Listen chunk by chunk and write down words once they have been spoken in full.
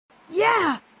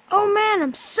Yeah! Oh man,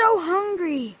 I'm so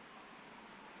hungry!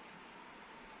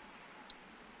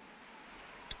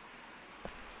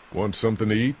 Want something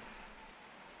to eat?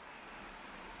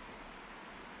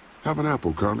 Have an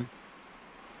apple, Carly.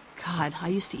 God, I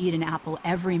used to eat an apple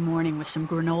every morning with some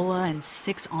granola and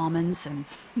 6 almonds, and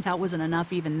that wasn't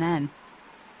enough even then.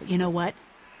 But you know what?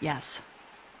 Yes.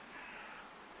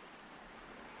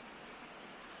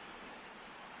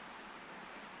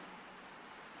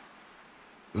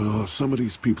 Some of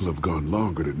these people have gone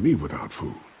longer than me without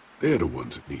food. They're the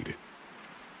ones that need it.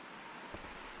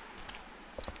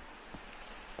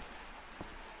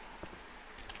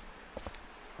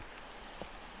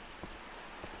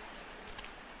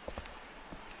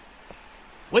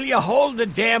 Will you hold the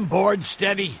damn board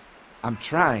steady? I'm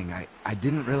trying. I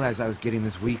didn't realize I was getting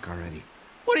this weak already.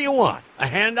 What do you want? A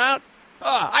handout?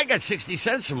 I got 60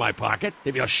 cents in my pocket,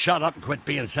 if you'll shut up and quit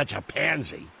being such a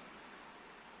pansy.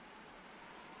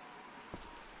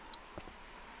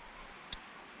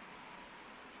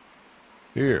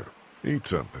 Here, eat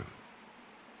something.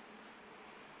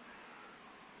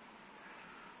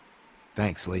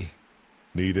 Thanks, Lee.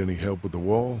 Need any help with the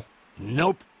wall?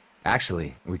 Nope.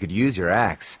 Actually, we could use your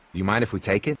axe. Do you mind if we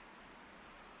take it?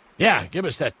 Yeah, give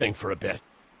us that thing for a bit.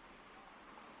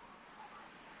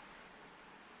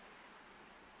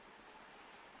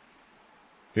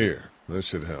 Here, this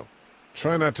should help.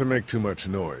 Try not to make too much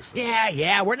noise.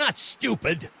 Yeah, we're not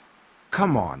stupid.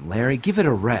 Come on, Larry, give it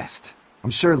a rest. I'm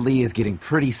sure Lee is getting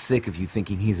pretty sick of you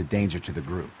thinking he's a danger to the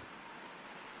group.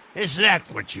 Is that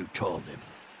what you told him?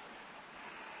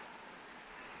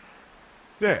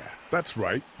 Yeah, that's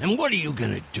right. And what are you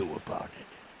gonna do about it?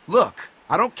 Look,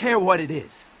 I don't care what it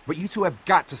is, but you two have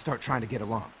got to start trying to get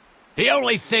along. The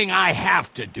only thing I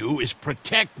have to do is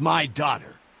protect my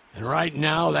daughter. And right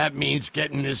now, that means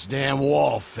getting this damn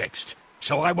wall fixed.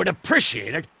 So I would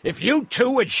appreciate it if you two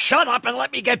would shut up and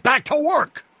let me get back to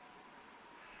work.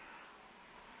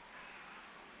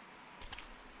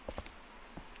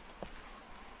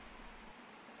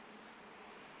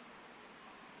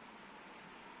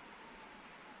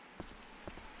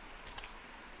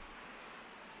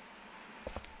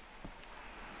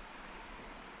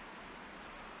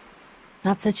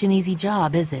 Not such an easy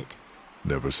job, is it?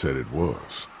 Never said it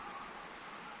was.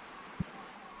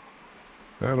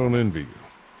 I don't envy you.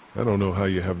 I don't know how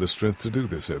you have the strength to do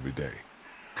this every day.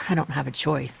 I don't have a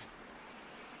choice.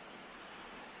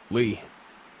 Lee.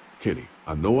 Kenny,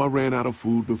 I know I ran out of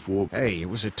food before. Hey, it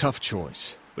was a tough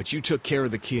choice, but you took care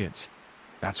of the kids.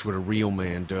 That's what a real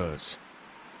man does.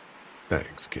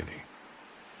 Thanks, Kenny.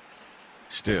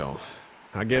 Still,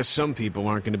 I guess some people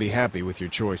aren't going to be happy with your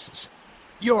choices.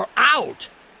 You're out!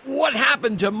 What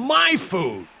happened to my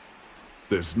food?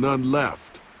 There's none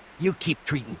left. You keep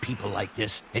treating people like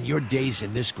this, and your days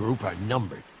in this group are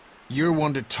numbered. You're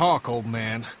one to talk, old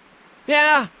man.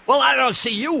 Yeah? Well, I don't see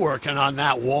you working on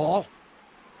that wall.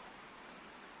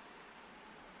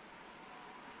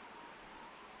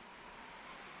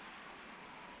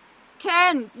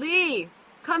 Ken, Lee,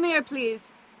 come here,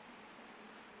 please.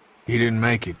 He didn't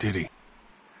make it, did he?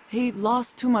 He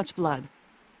lost too much blood.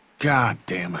 God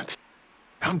damn it.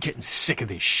 I'm getting sick of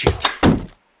this shit.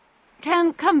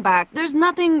 Ken, come back. There's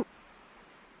nothing...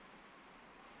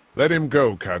 Let him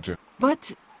go, Katjaa.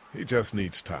 But... He just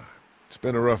needs time. It's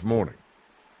been a rough morning.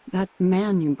 that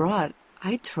man you brought,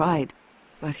 I tried,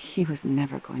 but he was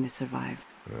never going to survive.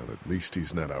 Well, at least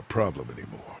he's not our problem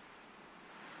anymore.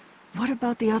 What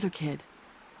about the other kid?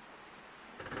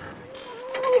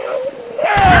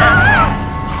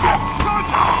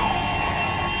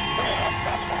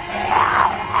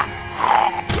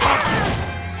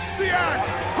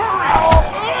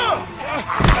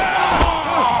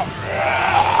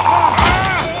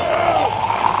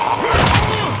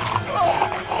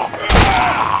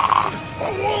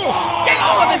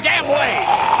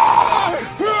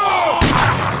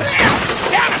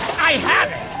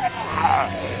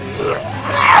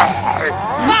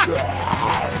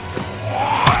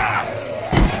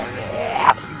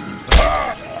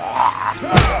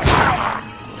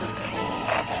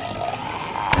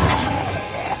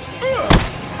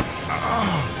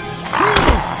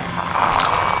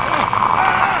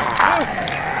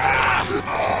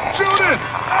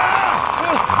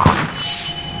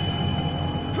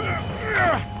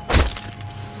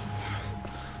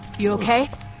 You okay?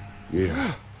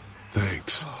 Yeah,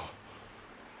 thanks.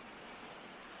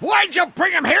 Why'd you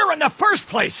bring him here in the first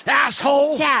place,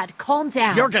 asshole? Dad, calm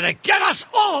down. You're gonna get us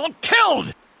all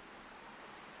killed!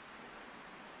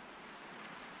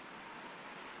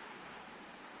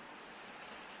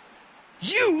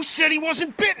 You said he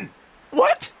wasn't bitten!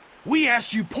 What? We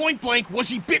asked you point blank, was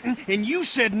he bitten, and you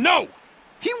said no!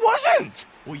 He wasn't!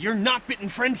 Well, your not-bitten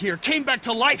friend here came back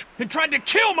to life and tried to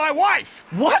kill my wife!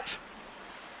 What?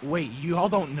 Wait, you all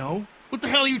don't know? What the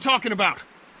hell are you talking about?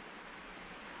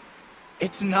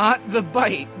 It's not the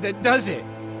bite that does it.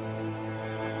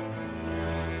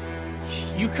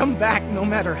 You come back no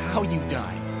matter how you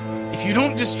die. If you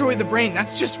don't destroy the brain,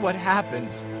 that's just what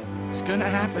happens. It's gonna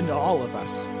happen to all of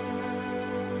us.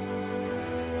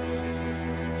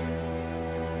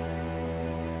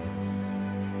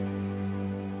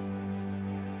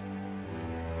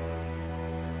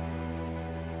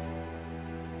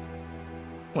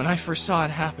 When I first saw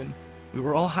it happen, we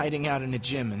were all hiding out in a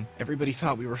gym and everybody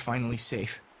thought we were finally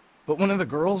safe. But one of the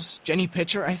girls, Jenny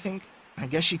Pitcher, I think, I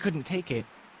guess she couldn't take it.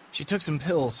 She took some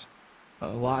pills. A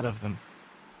lot of them.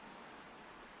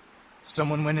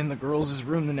 Someone went in the girls'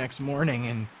 room the next morning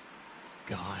and...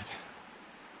 God.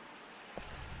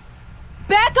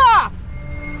 Back off!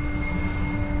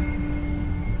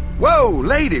 Whoa,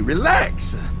 lady,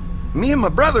 relax. Me and my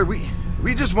brother, we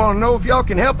just want to know if y'all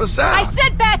can help us out. I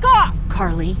said back off!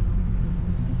 Carly.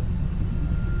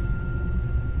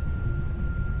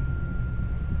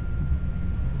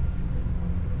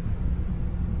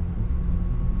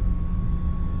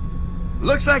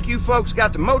 Looks like you folks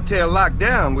got the motel locked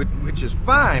down, which is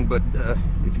fine, but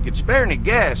if you could spare any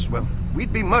gas, well,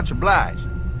 we'd be much obliged.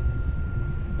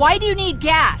 Why do you need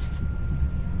gas?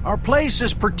 Our place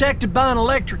is protected by an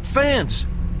electric fence.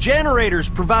 Generators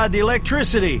provide the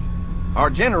electricity. Our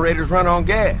generators run on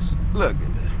gas. Look,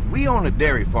 we own a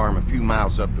dairy farm a few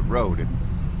miles up the road, and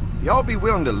if y'all be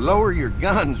willing to lower your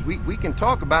guns, we can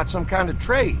talk about some kind of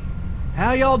trade.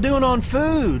 How y'all doing on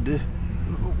food?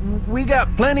 We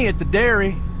got plenty at the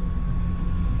dairy.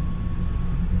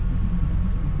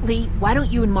 Lee, why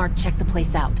don't you and Mark check the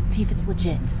place out, see if it's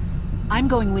legit? I'm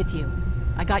going with you.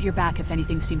 I got your back if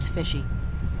anything seems fishy.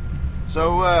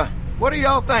 So, what are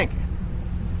y'all thinking?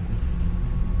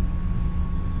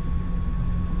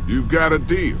 You've got a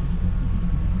deal.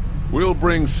 We'll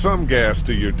bring some gas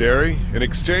to your dairy. In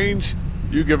exchange,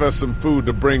 you give us some food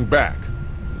to bring back.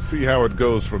 We'll see how it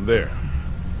goes from there.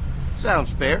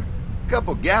 Sounds fair. A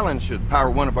couple gallons should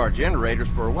power one of our generators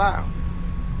for a while.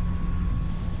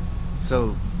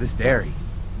 So, this dairy,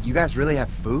 you guys really have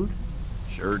food?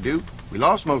 Sure do. We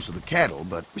lost most of the cattle,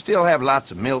 but we still have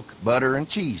lots of milk, butter, and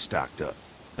cheese stocked up.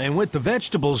 And with the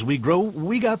vegetables we grow,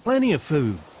 we got plenty of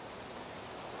food.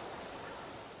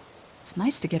 It's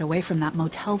nice to get away from that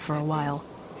motel for a while.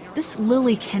 This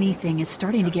Lily Kenny thing is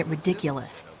starting to get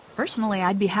ridiculous. Personally,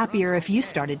 I'd be happier if you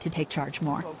started to take charge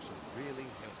more.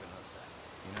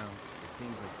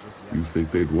 You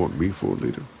think they'd want me for a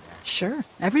leader? Sure.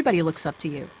 Everybody looks up to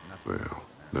you. Well,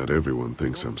 not everyone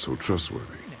thinks I'm so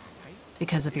trustworthy.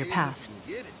 Because of your past.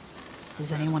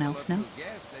 Does anyone else know?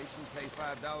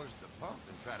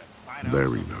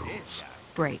 Larry knows.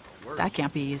 Great. That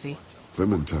can't be easy.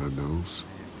 Clementine knows.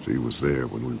 She was there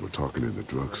when we were talking in the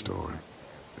drugstore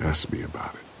and asked me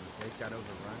about it.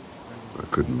 I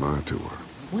couldn't lie to her.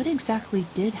 What exactly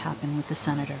did happen with the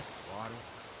senator?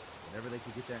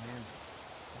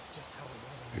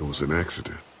 It was an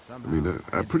accident. I mean,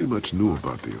 I pretty much knew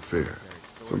about the affair.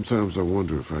 Sometimes I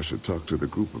wonder if I should talk to the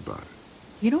group about it.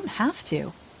 You don't have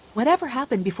to. Whatever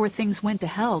happened before things went to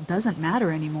hell doesn't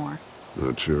matter anymore.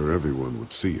 Not sure everyone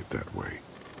would see it that way.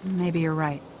 Maybe you're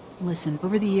right. Listen,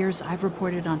 over the years, I've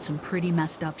reported on some pretty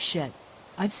messed up shit.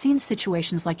 I've seen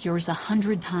situations like yours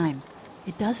 100 times.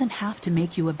 It doesn't have to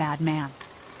make you a bad man.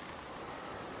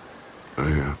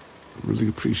 I really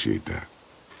appreciate that.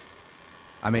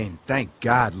 I mean, thank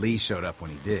God Lee showed up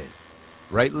when he did.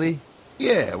 Right, Lee?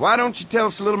 Yeah, why don't you tell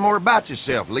us a little more about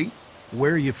yourself, Lee?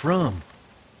 Where are you from?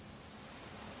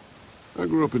 I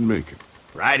grew up in Macon.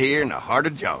 Right here in the heart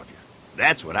of Georgia.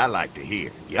 That's what I like to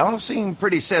hear. Y'all seem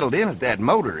pretty settled in at that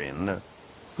motor inn.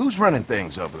 Who's running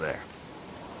things over there?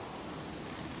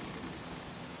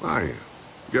 I am.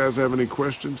 You guys have any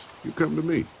questions? You come to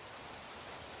me.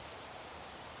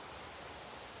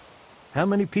 How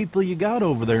many people you got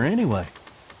over there anyway?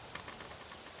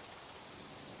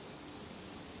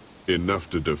 Enough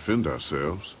to defend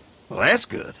ourselves. Well, that's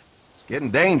good. It's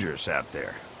getting dangerous out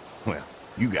there. Well,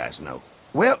 you guys know.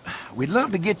 Well, we'd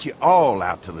love to get you all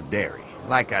out to the dairy.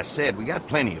 Like I said, we got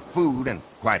plenty of food, and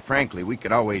quite frankly, we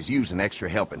could always use an extra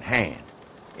helping hand.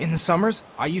 In the summers,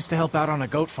 I used to help out on a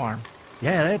goat farm.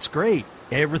 Yeah, that's great.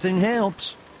 Everything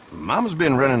helps. Mama's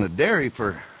been running the dairy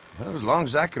for well, as long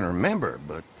as I can remember,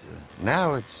 but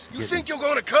now it's You think you're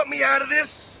gonna cut me out of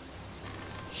this?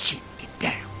 Shit, get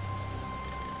down.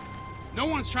 No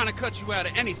one's trying to cut you out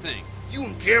of anything. You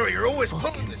and Gary are always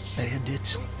pulling this shit.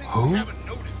 Bandits. Who?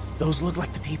 Those look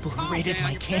like the people who raided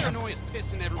my camp.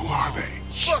 Who are they?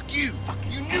 Fuck you!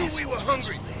 You knew we were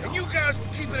hungry, and you guys were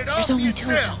keeping it all There's to only two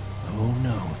of yourself. them. Oh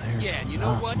no, there's Yeah, and a you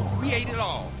know lot what? more. We ate it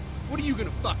all. What are you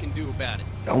gonna fucking do about it?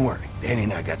 Don't worry, Danny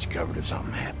and I got you covered if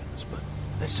something happens, but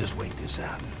let's just wait this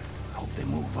out and hope they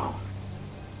move on.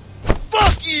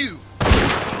 Fuck you!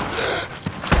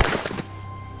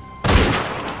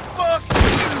 Fuck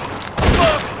you!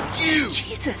 Fuck you!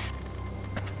 Jesus!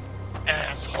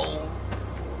 Asshole!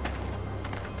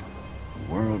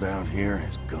 The world out here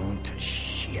has gone to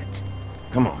shit.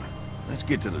 Come on, let's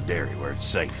get to the dairy where it's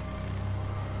safe.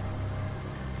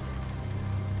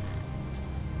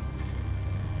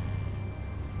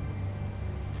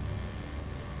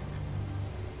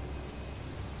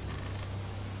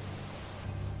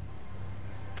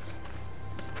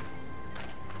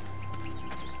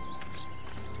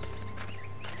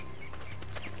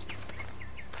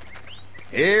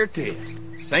 Here it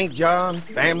is, St. John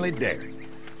Family Dairy.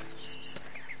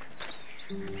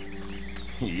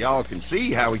 Y'all can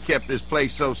see how we kept this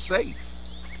place so safe.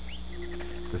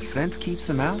 The fence keeps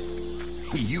them out?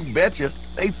 You betcha.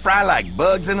 They fry like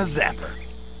bugs in a zapper.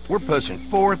 We're pushing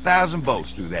 4,000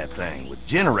 volts through that thing with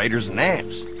generators and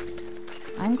amps.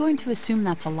 I'm going to assume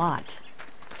that's a lot.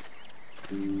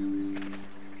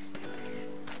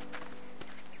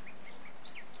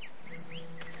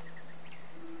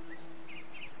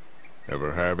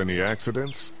 Ever have any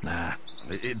accidents? Nah.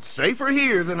 It's safer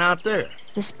here than out there.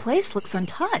 This place looks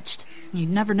untouched. You'd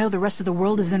never know the rest of the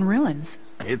world is in ruins.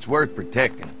 It's worth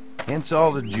protecting, hence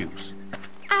all the juice.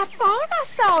 I thought I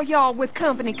saw y'all with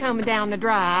company coming down the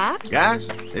drive. Guys,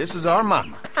 this is our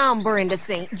mama. I'm Brenda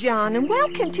St. John, and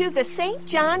welcome to the St.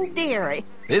 John Dairy.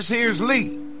 This here's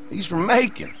Lee. He's from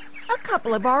Macon. A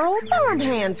couple of our old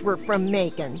farmhands were from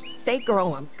Macon. They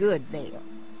grow 'em good there.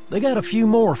 They got a few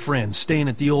more friends staying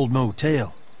at the old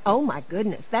motel. Oh my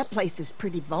goodness, that place is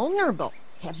pretty vulnerable.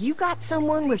 Have you got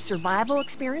someone with survival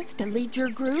experience to lead your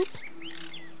group?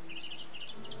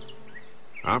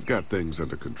 I've got things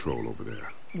under control over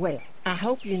there. Well, I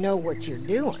hope you know what you're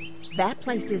doing. That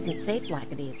place isn't safe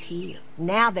like it is here.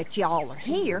 Now that y'all are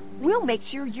here, we'll make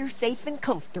sure you're safe and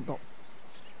comfortable.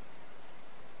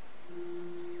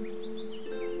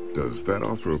 Does that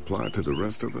offer apply to the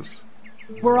rest of us?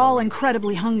 We're all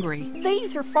incredibly hungry.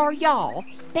 These are for y'all.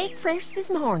 Baked fresh this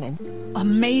morning.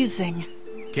 Amazing.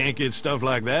 Can't get stuff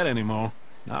like that anymore.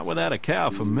 Not without a cow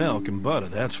for milk and butter,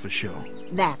 that's for sure.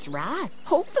 That's right.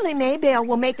 Hopefully Maybelle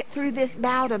will make it through this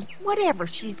bout of whatever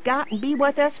she's got and be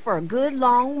with us for a good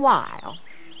long while.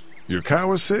 Your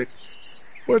cow is sick?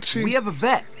 What's she... We have a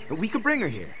vet. We could bring her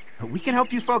here. We can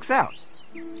help you folks out.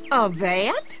 A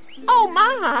vet? Oh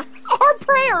my! Our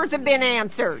prayers have been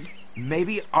answered.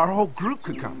 Maybe our whole group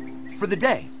could come. For the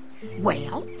day.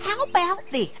 Well, how about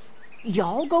this?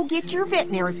 Y'all go get your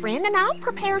veterinary friend and I'll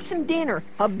prepare some dinner.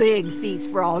 A big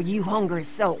feast for all you hungry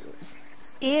souls.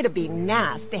 It'd be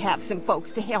nice to have some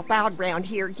folks to help out around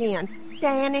here again.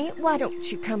 Danny, why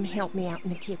don't you come help me out in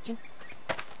the kitchen?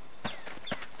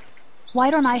 Why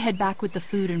don't I head back with the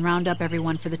food and round up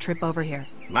everyone for the trip over here?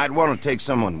 Might want to take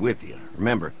someone with you.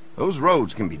 Remember, those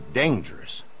roads can be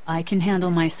dangerous. I can handle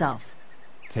myself.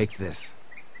 Take this.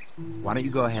 Why don't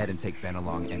you go ahead and take Ben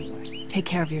along anyway? Take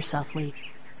care of yourself, Lee.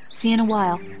 See you in a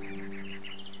while.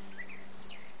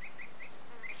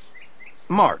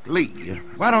 Mark, Lee,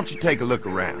 why don't you take a look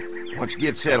around? Once you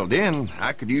get settled in,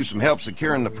 I could use some help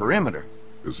securing the perimeter.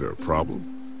 Is there a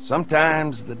problem?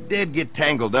 Sometimes the dead get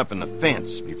tangled up in the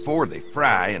fence before they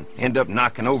fry and end up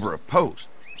knocking over a post.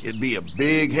 It'd be a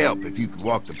big help if you could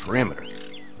walk the perimeter.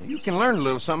 You can learn a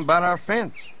little something about our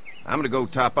fence. I'm gonna go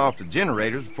top off the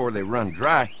generators before they run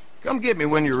dry. Come get me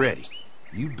when you're ready.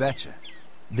 You betcha.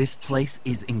 This place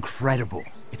is incredible.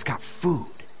 It's got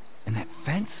food. And that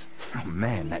fence? Oh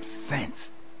man, that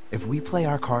fence. If we play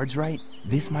our cards right,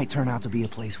 this might turn out to be a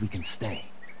place we can stay.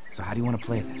 So how do you want to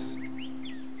play this?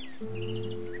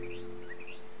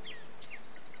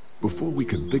 Before we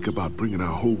can think about bringing our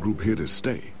whole group here to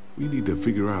stay, we need to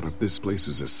figure out if this place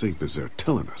is as safe as they're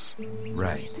telling us.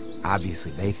 Right.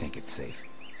 Obviously they think it's safe.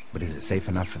 But is it safe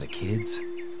enough for the kids?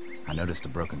 I noticed a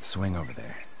broken swing over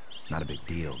there. Not a big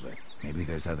deal, but maybe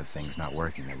there's other things not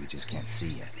working that we just can't see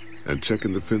yet. And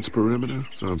checking the fence perimeter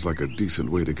sounds like a decent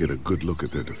way to get a good look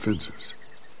at their defenses.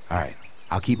 All right.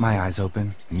 I'll keep my eyes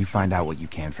open, and you find out what you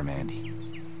can from Andy.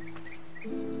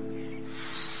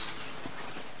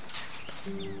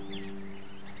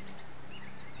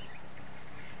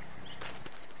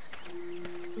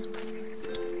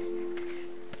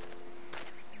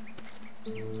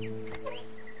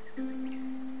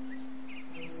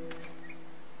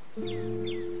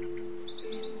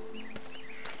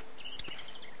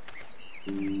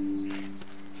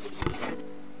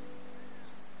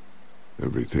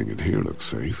 Everything in here looks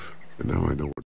safe, and now I know where